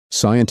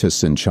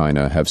Scientists in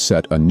China have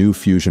set a new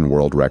fusion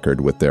world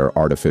record with their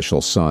artificial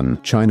sun.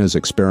 China's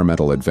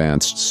experimental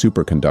advanced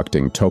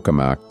superconducting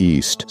Tokamak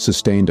East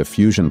sustained a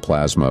fusion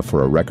plasma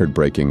for a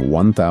record-breaking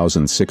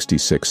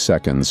 1,066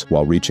 seconds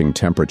while reaching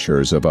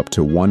temperatures of up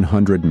to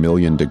 100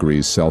 million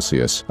degrees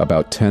Celsius,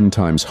 about 10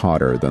 times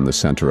hotter than the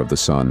center of the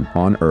sun.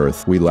 On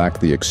Earth, we lack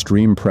the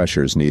extreme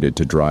pressures needed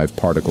to drive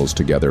particles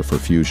together for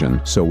fusion,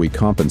 so we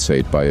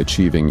compensate by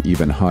achieving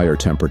even higher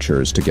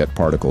temperatures to get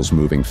particles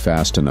moving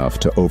fast enough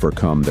to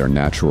overcome their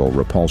natural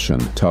repulsion.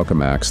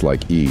 Tokamaks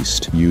like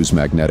East use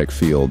magnetic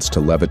fields to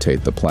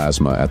levitate the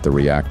plasma at the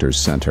reactor's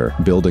center.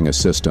 Building a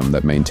system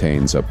that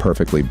maintains a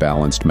perfectly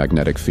balanced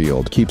magnetic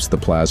field, keeps the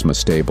plasma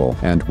stable,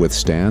 and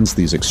withstands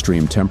these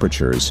extreme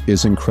temperatures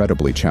is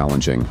incredibly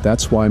challenging.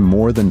 That's why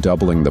more than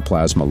doubling the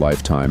plasma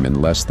lifetime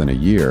in less than a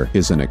year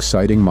is an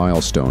exciting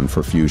milestone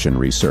for fusion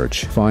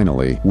research.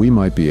 Finally, we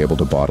might be able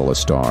to bottle a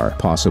star,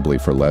 possibly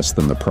for less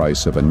than the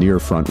price of a near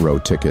front row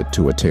ticket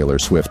to a Taylor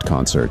Swift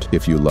concert.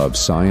 If you love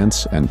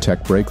science and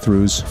tech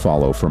breakthroughs,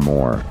 follow for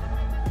more.